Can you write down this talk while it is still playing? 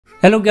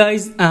Hello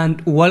guys, and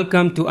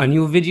welcome to a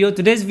new video.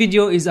 Today's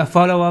video is a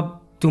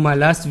follow-up to my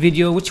last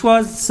video, which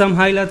was some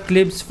highlight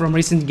clips from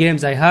recent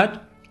games I had.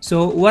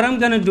 So what I'm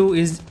gonna do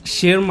is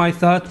share my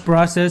thought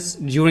process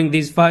during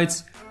these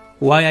fights,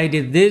 why I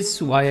did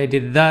this, why I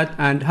did that,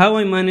 and how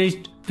I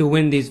managed to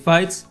win these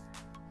fights.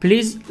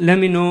 Please let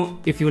me know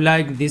if you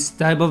like this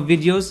type of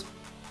videos.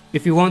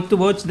 If you want to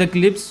watch the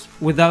clips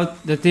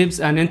without the tips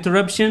and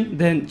interruption,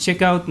 then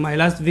check out my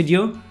last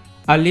video.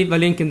 I'll leave a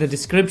link in the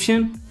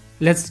description.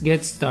 Let's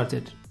get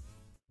started.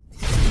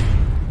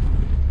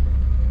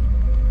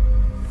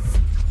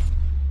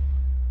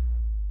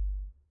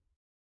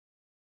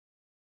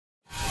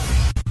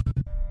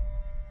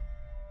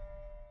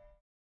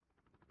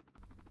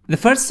 The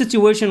first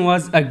situation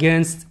was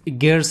against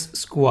Gear's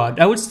squad.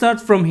 I would start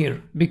from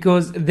here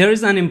because there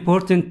is an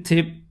important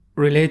tip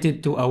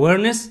related to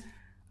awareness.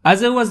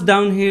 As I was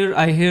down here,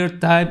 I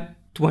heard type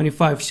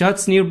 25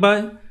 shots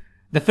nearby.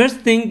 The first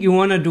thing you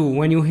wanna do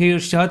when you hear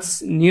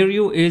shots near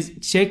you is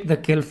check the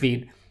kill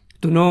feed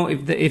to know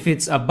if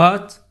it's a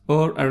bot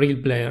or a real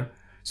player.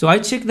 So I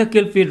check the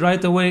kill feed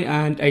right away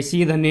and I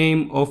see the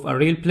name of a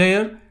real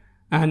player.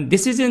 And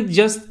this isn't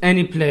just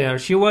any player.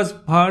 She was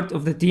part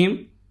of the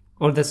team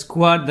or the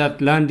squad that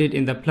landed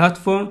in the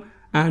platform,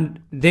 and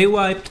they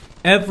wiped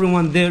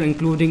everyone there,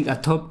 including a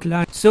top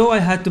clan. So I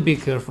had to be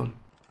careful.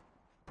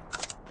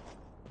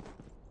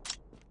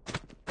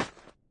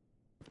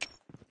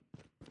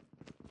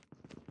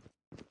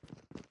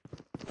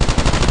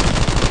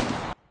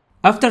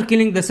 After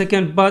killing the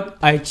second bot,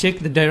 I check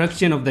the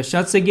direction of the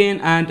shots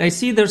again and I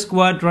see their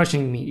squad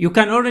rushing me. You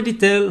can already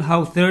tell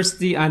how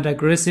thirsty and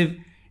aggressive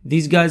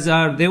these guys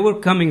are. They were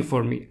coming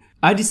for me.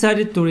 I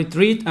decided to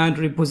retreat and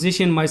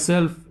reposition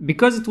myself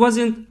because it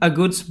wasn't a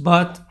good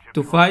spot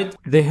to fight.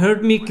 They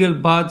heard me kill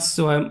bots,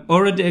 so I'm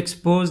already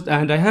exposed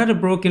and I had a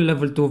broken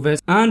level 2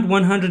 vest and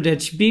 100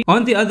 HP.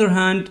 On the other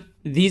hand,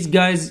 these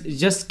guys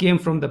just came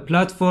from the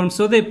platform,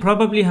 so they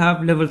probably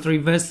have level 3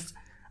 vests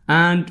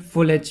and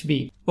full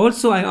HP.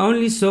 Also, I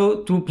only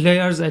saw 2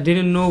 players. I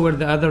didn't know where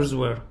the others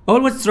were.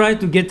 Always try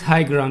to get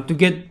high ground to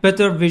get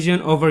better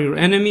vision over your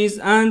enemies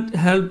and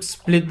help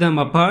split them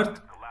apart.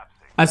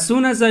 As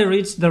soon as I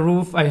reached the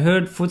roof, I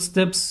heard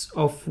footsteps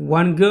of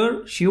one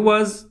girl. She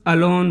was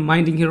alone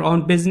minding her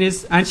own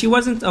business and she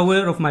wasn't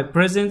aware of my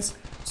presence,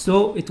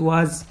 so it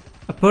was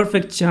a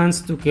perfect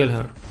chance to kill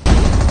her.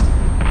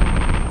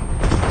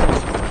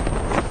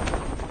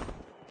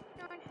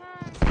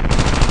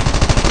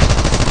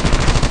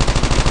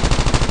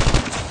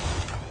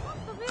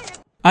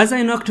 As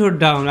I knocked her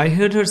down, I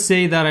heard her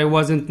say that I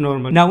wasn't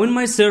normal. Now in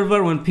my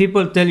server, when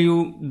people tell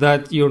you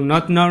that you're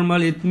not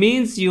normal, it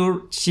means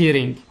you're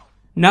cheating.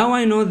 Now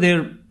I know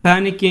they're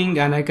panicking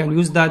and I can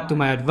use that to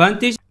my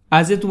advantage,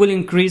 as it will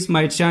increase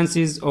my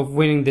chances of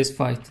winning this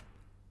fight.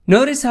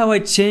 Notice how I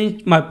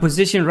changed my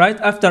position right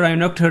after I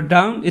knocked her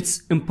down.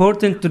 It's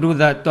important to do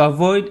that to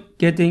avoid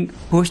getting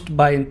pushed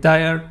by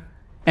entire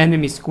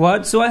enemy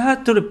squad. So I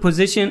had to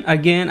reposition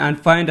again and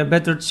find a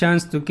better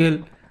chance to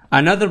kill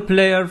another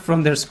player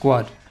from their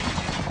squad.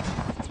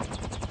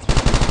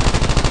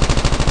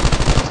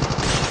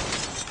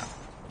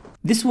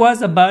 This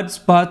was a bad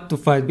spot to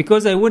fight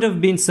because I would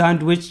have been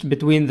sandwiched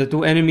between the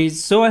 2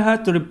 enemies, so I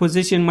had to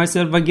reposition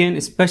myself again,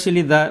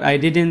 especially that I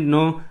didn't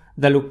know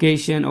the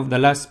location of the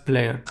last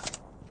player.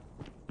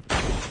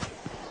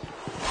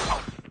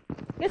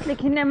 قلت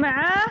لك هنا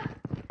معاه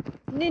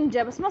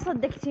نينجا بس ما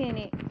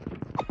صدقتيني.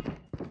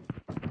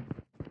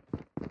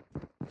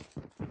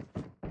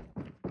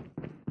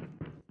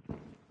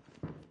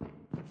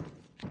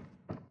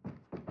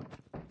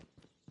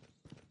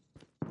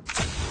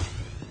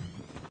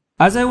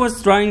 As I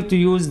was trying to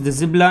use the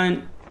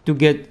zipline to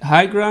get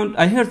high ground,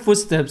 I heard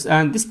footsteps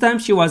and this time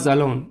she was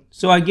alone.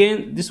 So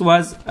again, this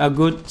was a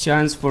good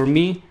chance for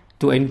me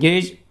to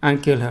engage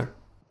and kill her.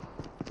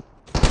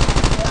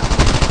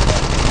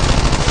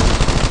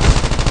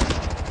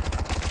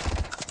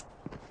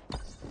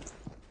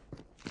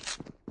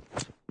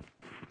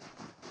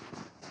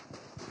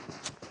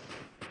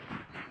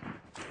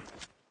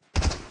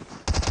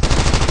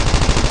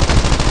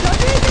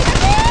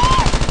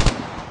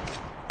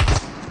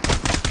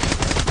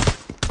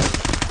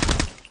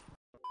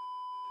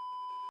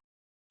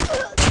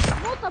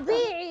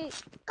 طبيعي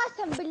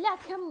قسم بالله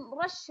كم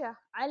رشة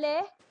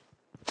عليه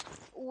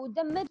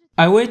ودمج.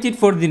 I waited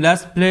for the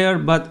last player,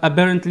 but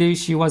apparently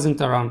she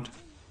wasn't around.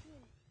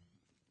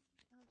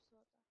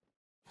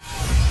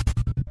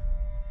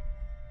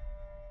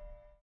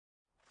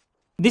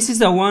 This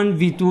is a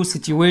 1v2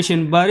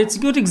 situation, but it's a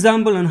good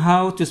example on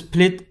how to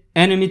split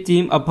enemy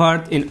team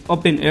apart in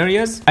open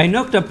areas. I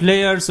knocked a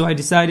player, so I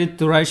decided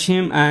to rush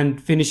him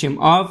and finish him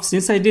off.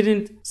 Since I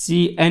didn't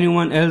see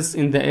anyone else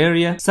in the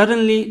area,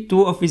 suddenly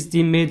 2 of his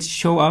teammates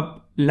show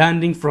up,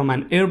 landing from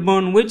an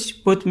airborne,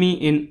 which put me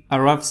in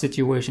a rough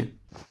situation.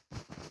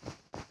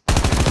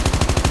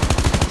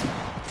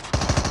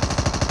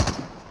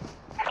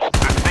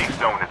 The safe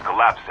zone is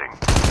collapsing.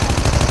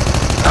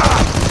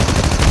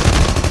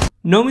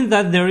 Knowing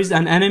that there is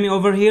an enemy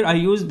over here, I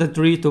used the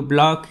tree to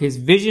block his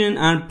vision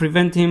and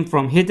prevent him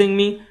from hitting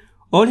me.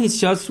 All his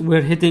shots were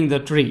hitting the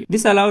tree.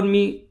 This allowed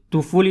me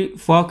to fully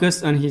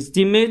focus on his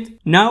teammate.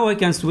 Now I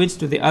can switch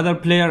to the other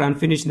player and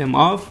finish them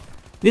off.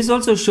 This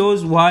also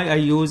shows why I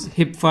use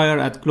hip fire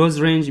at close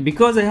range,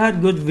 because I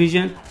had good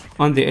vision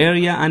on the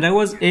area and I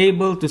was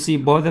able to see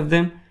both of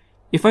them.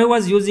 If I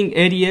was using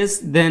ADS,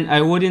 then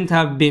I wouldn't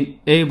have been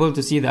able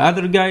to see the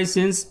other guy,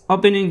 since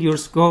opening your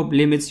scope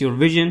limits your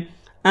vision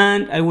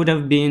and I would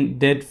have been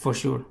dead for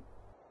sure.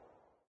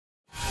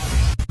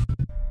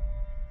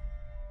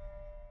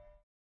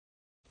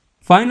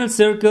 Final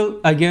circle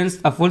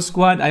against a full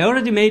squad. I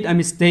already made a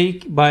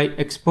mistake by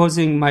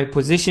exposing my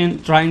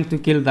position trying to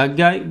kill that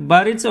guy,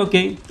 but it's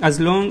okay. As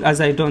long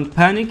as I don't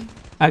panic,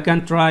 I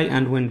can try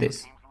and win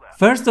this.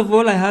 First of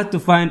all, I had to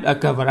find a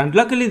cover, and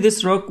luckily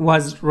this rock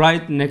was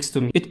right next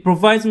to me. It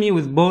provides me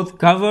with both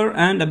cover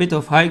and a bit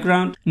of high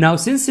ground. Now,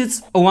 since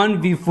it's a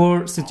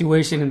 1v4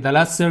 situation in the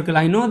last circle,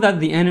 I know that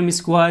the enemy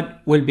squad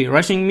will be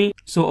rushing me,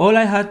 so all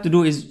I had to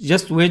do is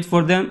just wait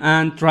for them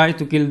and try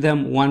to kill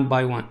them one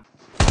by one.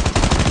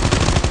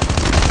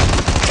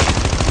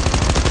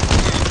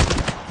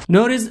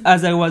 Notice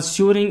as I was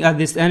shooting at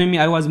this enemy,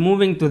 I was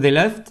moving to the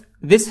left.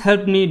 This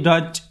helped me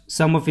dodge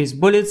some of his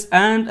bullets,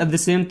 and at the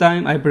same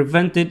time I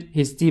prevented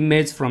his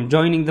teammates from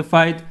joining the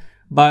fight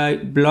by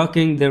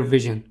blocking their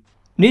vision.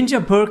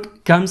 Ninja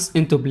perk comes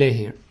into play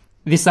here.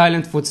 The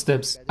silent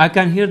footsteps. I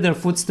can hear their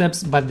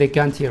footsteps but they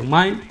can't hear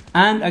mine,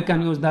 and I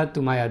can use that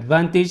to my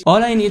advantage.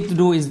 All I need to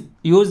do is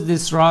use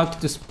this rock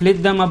to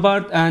split them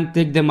apart and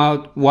take them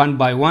out one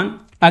by one.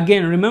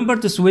 Again, remember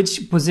to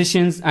switch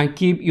positions and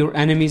keep your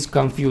enemies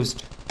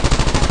confused.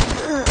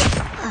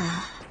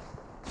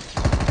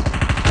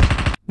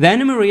 The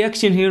enemy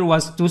reaction here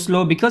was too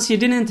slow because she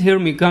didn't hear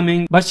me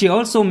coming, but she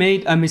also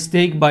made a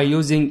mistake by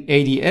using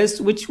ADS,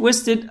 which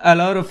wasted a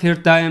lot of her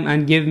time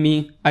and gave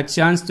me a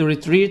chance to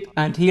retreat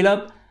and heal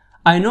up.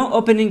 I know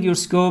opening your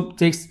scope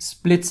takes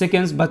split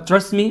seconds, but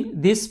trust me,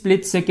 these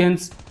split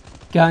seconds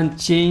can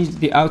change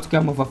the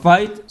outcome of a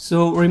fight,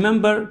 so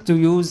remember to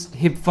use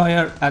hip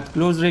fire at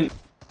close range.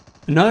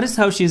 Notice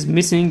how she's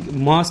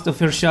missing most of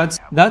her shots.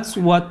 That's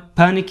what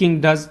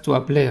panicking does to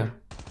a player.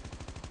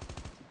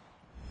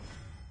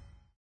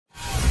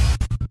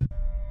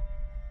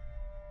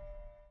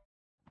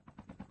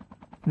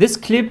 This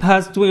clip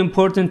has two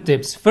important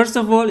tips. First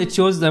of all, it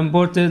shows the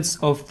importance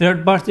of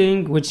third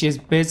partying, which is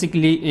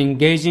basically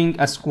engaging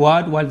a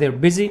squad while they're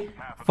busy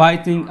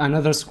fighting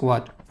another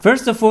squad.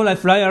 First of all, I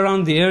fly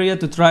around the area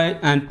to try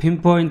and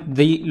pinpoint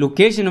the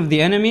location of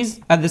the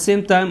enemies. At the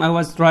same time, I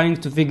was trying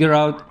to figure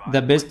out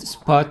the best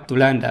spot to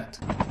land at.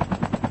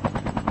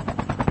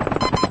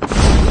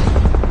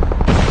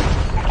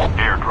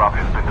 Airdrop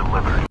has been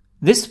delivered.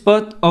 This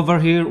spot over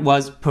here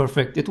was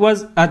perfect. It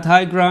was at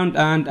high ground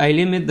and I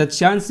limit the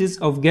chances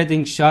of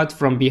getting shot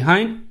from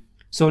behind.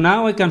 So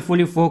now I can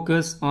fully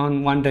focus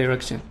on one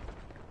direction.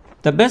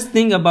 The best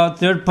thing about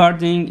third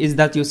partying is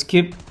that you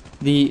skip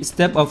the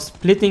step of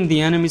splitting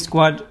the enemy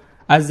squad,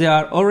 as they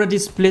are already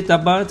split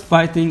apart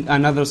fighting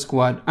another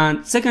squad,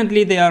 and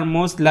secondly, they are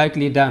most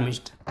likely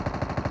damaged.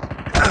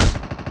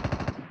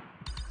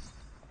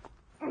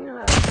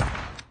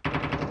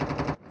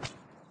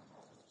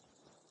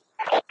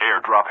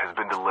 Airdrop has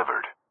been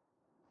delivered.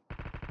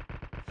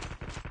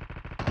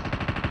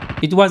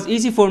 It was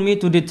easy for me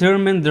to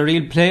determine the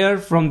real player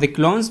from the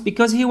clones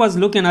because he was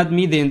looking at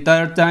me the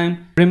entire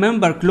time.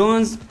 Remember,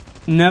 clones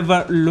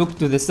never look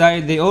to the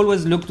side, they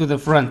always look to the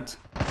front.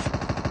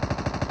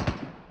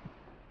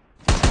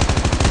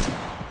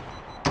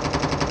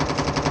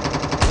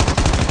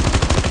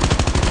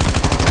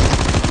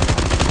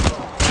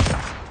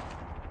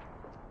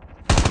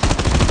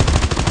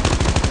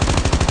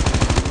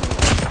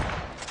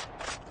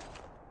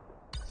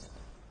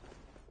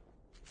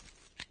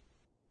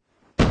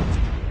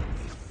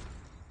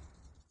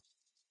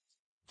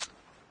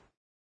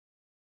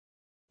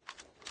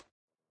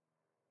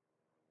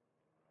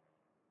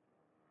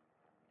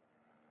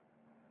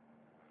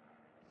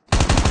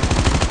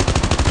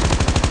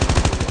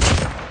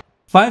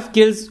 Five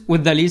kills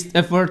with the least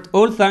effort,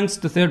 all thanks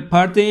to third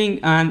partying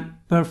and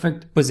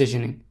perfect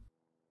positioning.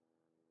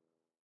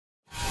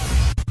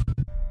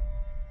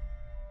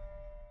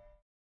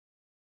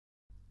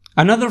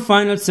 Another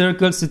final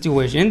circle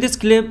situation. In this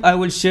clip, I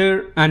will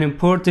share an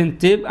important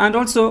tip and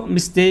also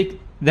mistake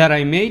that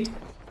I made.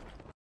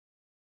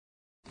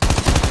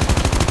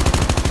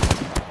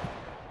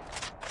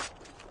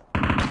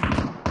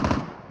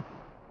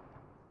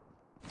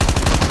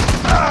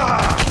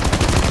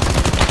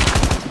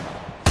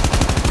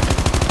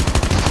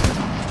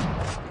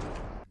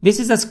 This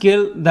is a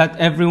skill that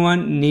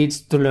everyone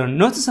needs to learn.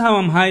 Notice how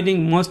I'm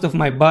hiding most of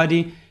my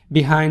body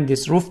behind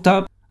this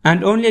rooftop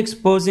and only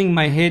exposing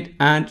my head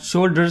and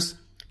shoulders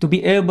to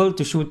be able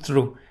to shoot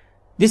through.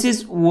 This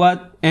is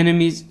what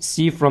enemies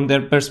see from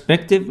their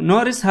perspective.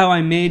 Notice how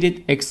I made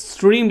it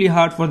extremely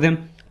hard for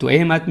them to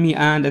aim at me,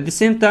 and at the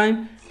same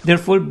time their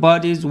full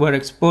bodies were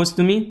exposed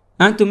to me.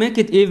 And to make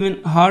it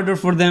even harder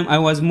for them, I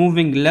was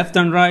moving left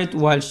and right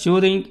while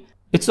shooting,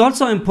 It's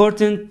also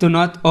important to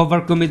not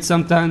overcommit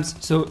sometimes,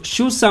 so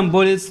shoot some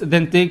bullets,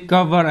 then take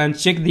cover and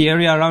check the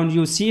area around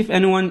you, see if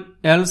anyone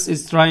else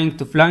is trying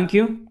to flank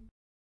you.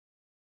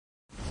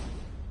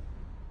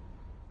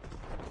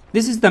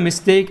 This is the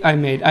mistake I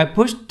made. I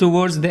pushed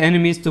towards the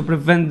enemies to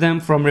prevent them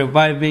from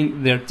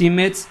reviving their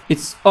teammates.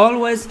 It's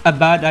always a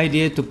bad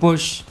idea to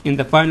push in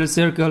the final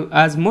circle,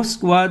 as most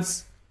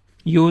squads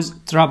use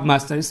Trap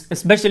Masters,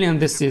 especially in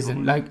this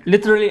season. Like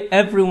literally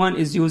everyone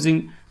is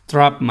using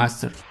Trap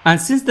Master.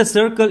 And since the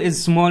circle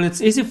is small, it's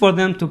easy for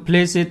them to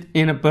place it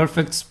in a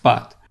perfect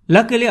spot.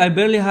 Luckily, I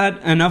barely had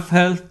enough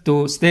health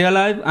to stay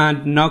alive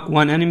and knock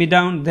one enemy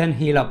down, then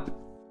heal up.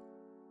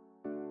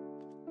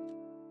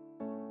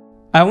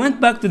 I went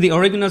back to the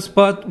original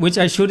spot, which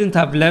I shouldn't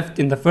have left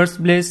in the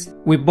first place.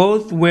 We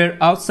both were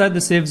outside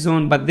the safe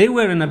zone, but they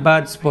were in a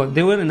bad spot.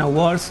 They were in a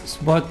worse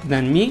spot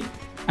than me,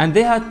 and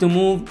they had to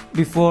move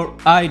before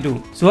I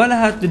do. So all I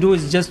had to do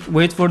is just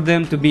wait for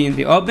them to be in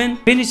the open,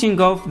 finishing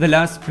off the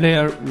last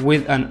player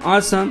with an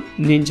awesome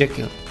ninja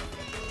kill.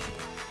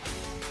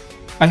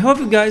 I hope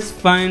you guys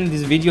find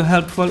this video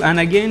helpful, and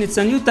again, it's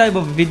a new type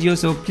of video,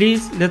 so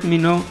please let me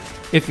know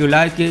if you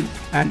like it,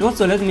 and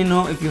also let me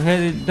know if you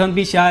hate it. Don't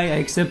be shy, I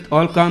accept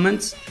all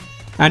comments.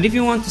 And if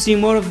you want to see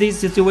more of these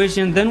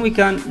situations, then we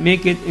can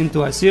make it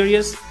into a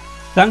series.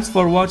 Thanks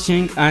for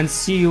watching and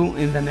see you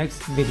in the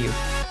next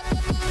video.